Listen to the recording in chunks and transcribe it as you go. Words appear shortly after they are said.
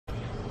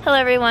Hello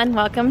everyone,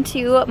 welcome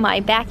to my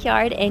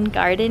backyard and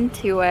garden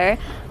tour.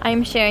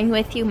 I'm sharing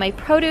with you my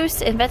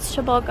produce and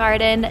vegetable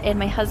garden and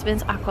my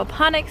husband's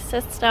aquaponics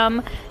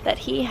system that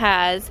he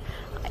has.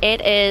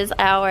 It is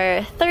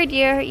our third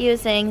year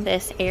using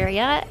this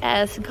area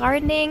as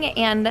gardening,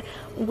 and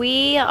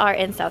we are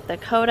in South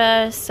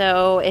Dakota,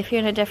 so if you're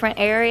in a different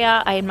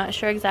area, I'm not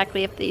sure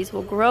exactly if these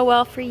will grow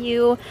well for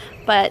you,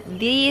 but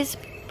these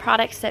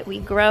products that we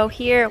grow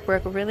here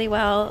work really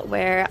well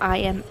where I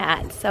am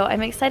at. So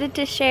I'm excited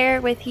to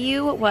share with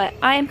you what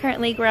I am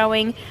currently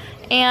growing,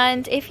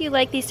 and if you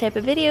like these type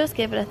of videos,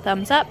 give it a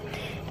thumbs up.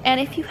 And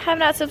if you have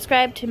not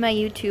subscribed to my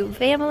YouTube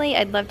family,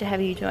 I'd love to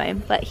have you join.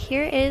 But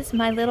here is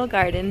my little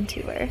garden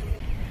tour.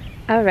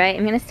 Alright,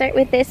 I'm going to start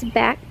with this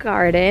back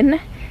garden.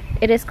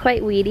 It is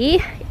quite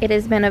weedy. It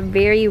has been a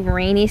very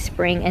rainy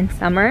spring and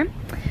summer.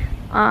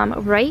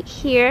 Right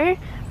here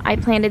I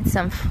planted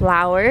some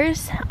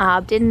flowers.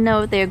 Didn't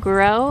know they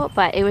grow,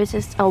 but it was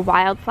just a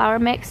wildflower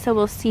mix, so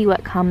we'll see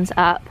what comes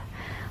up.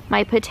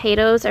 My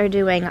potatoes are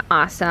doing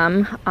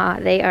awesome.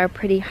 They are a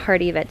pretty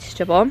hardy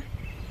vegetable.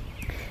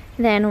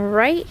 Then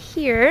right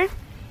here,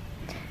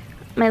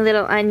 my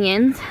little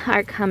onions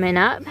are coming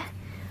up.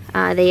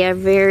 They are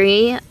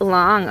very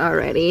long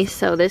already,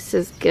 so this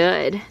is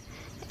good.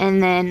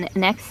 And then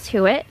next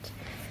to it,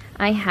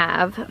 I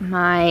have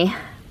my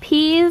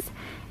peas.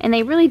 And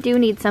they really do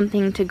need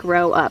something to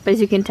grow up. As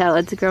you can tell,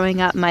 it's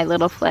growing up my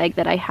little flag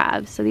that I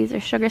have. So these are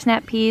sugar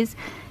snap peas.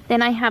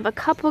 Then I have a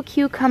couple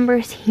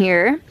cucumbers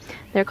here.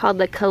 They're called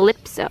the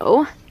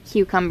Calypso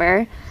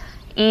cucumber.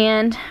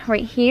 And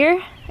right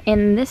here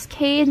in this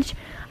cage,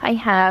 I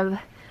have,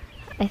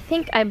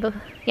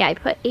 I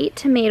put 8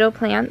 tomato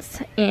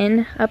plants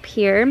in up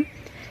here.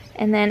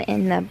 And then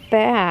in the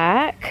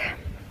back,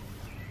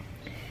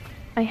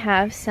 I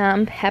have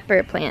some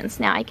pepper plants.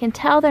 Now I can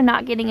tell they're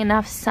not getting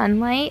enough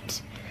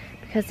sunlight,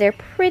 because they're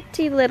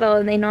pretty little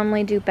and they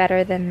normally do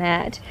better than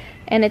that,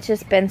 and it's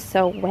just been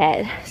so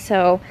wet.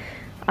 So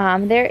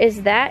there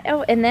is that.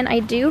 Oh, and then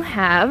I do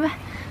have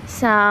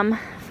some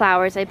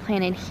flowers I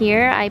planted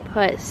here. I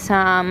put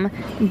some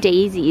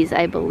daisies,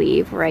 I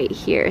believe, right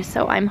here,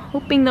 so I'm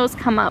hoping those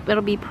come up.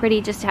 It'll be pretty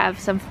just to have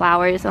some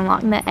flowers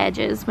along the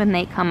edges when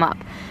they come up.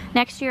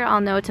 Next year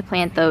I'll know to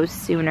plant those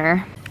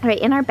sooner. All right,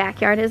 in our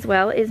backyard as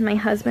well is my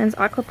husband's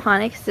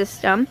aquaponics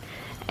system.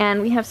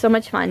 And we have so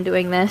much fun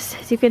doing this.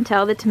 As you can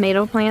tell, the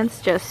tomato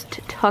plants just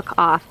took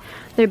off.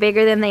 They're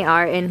bigger than they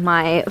are in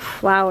my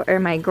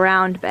my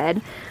ground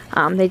bed.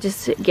 They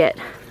just get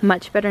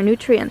much better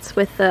nutrients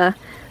with the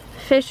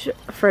fish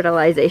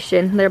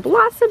fertilization. They're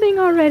blossoming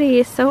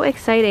already. So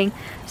exciting.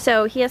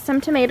 So he has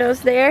some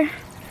tomatoes there.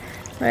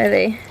 What are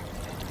they?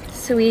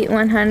 Sweet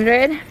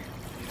 100.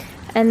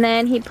 And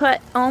then he put,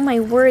 oh my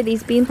word,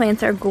 these bean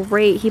plants are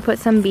great. He put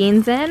some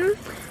beans in,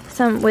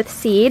 some with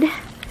seed.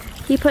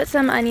 He put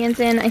some onions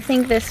in. I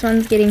think this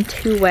one's getting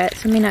too wet,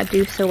 so it may not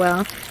do so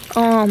well.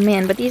 Oh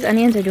man, but these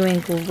onions are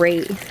doing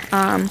great.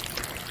 And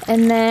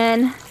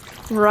then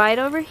right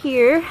over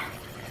here,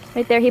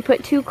 right there, he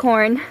put 2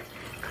 corn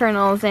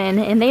kernels in,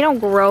 and they don't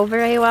grow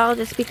very well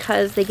just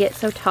because they get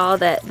so tall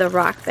that the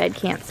rock bed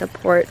can't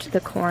support the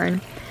corn.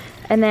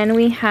 And then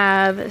we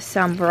have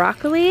some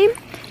broccoli,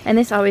 and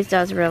this always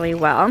does really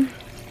well.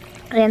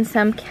 And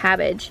some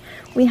cabbage.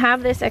 We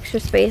have this extra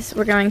space.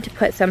 We're going to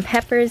put some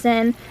peppers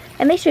in,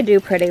 and they should do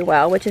pretty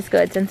well, which is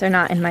good since they're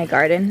not in my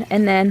garden.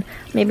 And then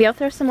maybe I'll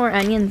throw some more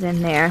onions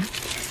in there.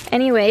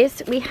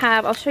 Anyways, we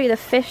have, I'll show you the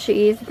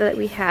fishies that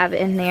we have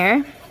in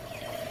there.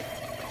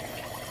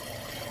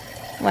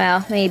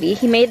 Well, maybe.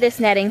 He made this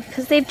netting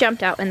because they've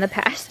jumped out in the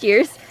past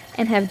years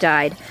and have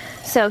died.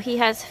 So he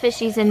has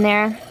fishies in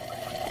there.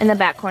 In the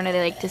back corner, they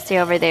like to stay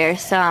over there.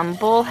 Some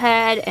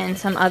bullhead and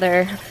some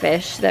other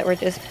fish that were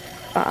just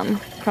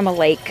from a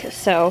lake.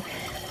 So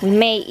we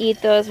may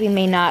eat those, we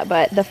may not,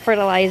 but the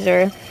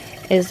fertilizer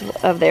is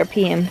of their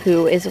pee and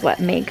poo is what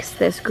makes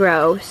this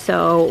grow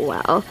so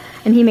well.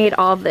 And he made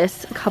all of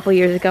this a couple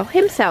years ago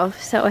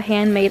himself, so a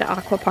handmade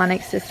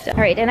aquaponics system.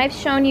 Alright, and I've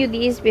shown you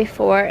these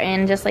before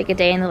in just like a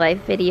day in the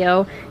life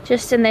video.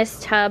 Just in this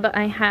tub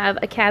I have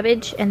a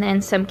cabbage and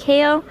then some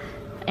kale,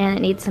 and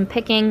it needs some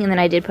picking, and then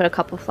I did put a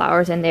couple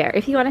flowers in there.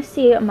 If you want to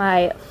see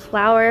my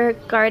flower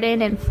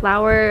garden and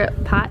flower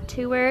pot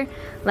tour,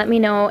 let me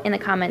know in the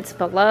comments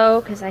below,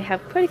 because I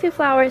have quite a few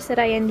flowers that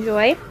I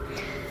enjoy.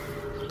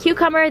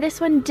 Cucumber, this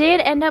one did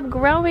end up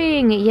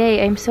growing.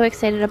 Yay, I'm so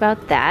excited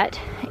about that.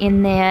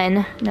 And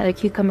then another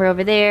cucumber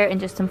over there and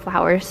just some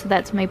flowers. So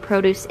that's my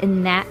produce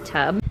in that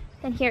tub.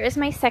 Then here is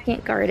my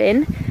second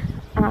garden.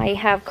 I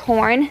have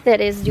corn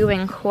that is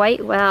doing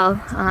quite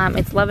well.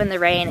 It's loving the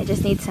rain. It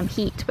just needs some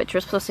heat, which we're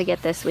supposed to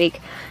get this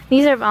week.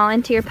 These are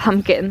volunteer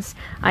pumpkins.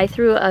 I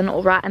threw an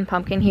old rotten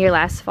pumpkin here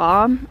last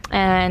fall,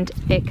 and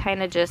it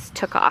kind of just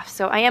took off.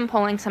 So I am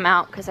pulling some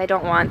out because I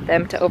don't want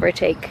them to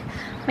overtake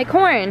my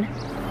corn.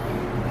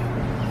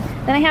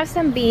 Then I have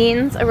some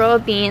beans, a row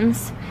of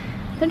beans.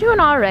 They're doing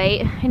all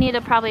right. I need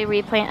to probably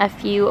replant a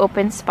few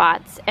open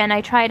spots. And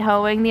I tried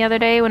hoeing the other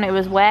day when it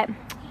was wet.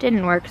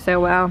 Didn't work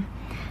so well.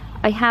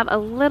 I have a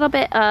little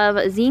bit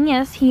of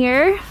zinnias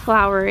here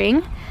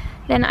flowering.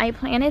 Then I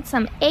planted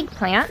some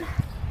eggplant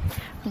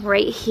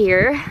right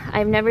here.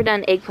 I've never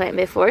done eggplant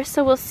before,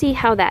 so we'll see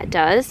how that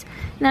does.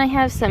 And then I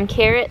have some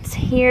carrots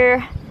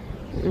here,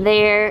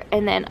 there,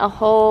 and then a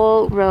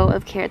whole row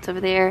of carrots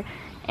over there,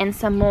 and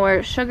some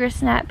more sugar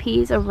snap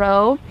peas, a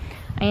row.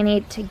 I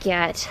need to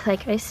get,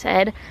 like I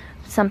said,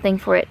 something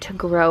for it to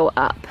grow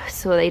up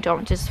so they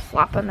don't just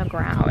flop on the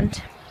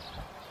ground.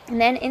 And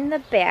then in the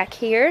back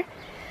here,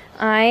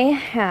 I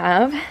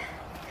have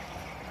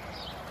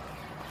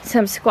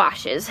some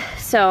squashes.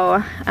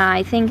 So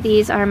I think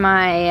these are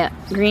my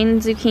green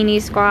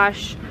zucchini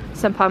squash,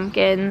 some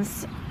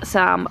pumpkins,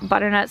 some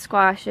butternut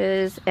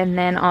squashes, and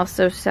then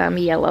also some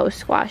yellow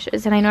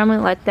squashes. And I normally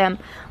let them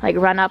like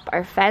run up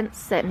our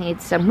fence that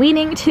needs some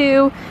weeding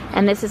too.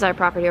 And this is our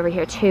property over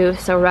here too,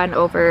 so run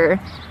over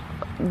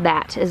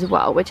that as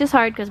well, which is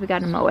hard because we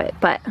gotta mow it.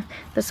 But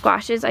the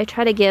squashes, I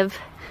try to give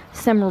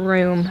some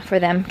room for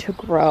them to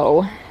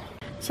grow.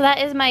 So that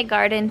is my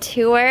garden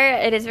tour.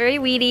 It is very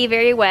weedy,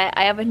 very wet.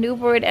 I have a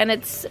newborn and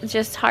it's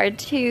just hard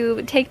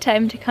to take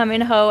time to come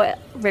and hoe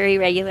very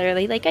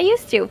regularly like I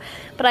used to.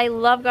 But I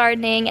love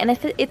gardening, and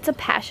if it's a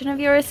passion of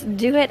yours,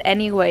 do it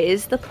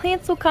anyways. The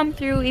plants will come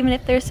through even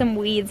if there's some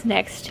weeds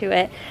next to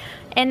it.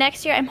 And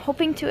next year I'm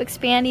hoping to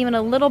expand even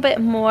a little bit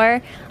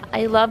more.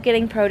 I love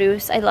getting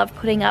produce. I love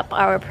putting up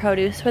our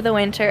produce for the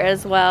winter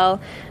as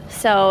well.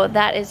 So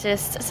that is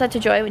just such a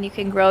joy when you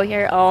can grow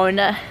your own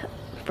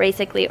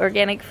basically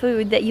organic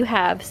food that you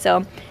have.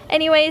 So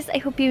anyways, I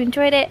hope you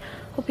enjoyed it.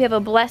 Hope you have a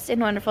blessed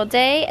and wonderful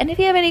day. And if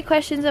you have any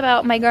questions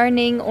about my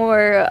gardening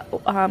or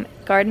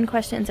garden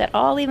questions at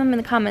all, leave them in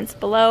the comments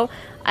below.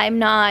 I'm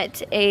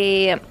not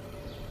a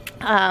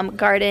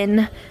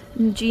garden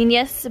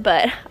genius,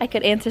 but I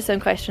could answer some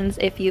questions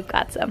if you've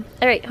got some.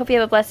 All right, hope you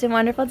have a blessed and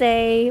wonderful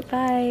day.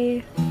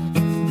 Bye.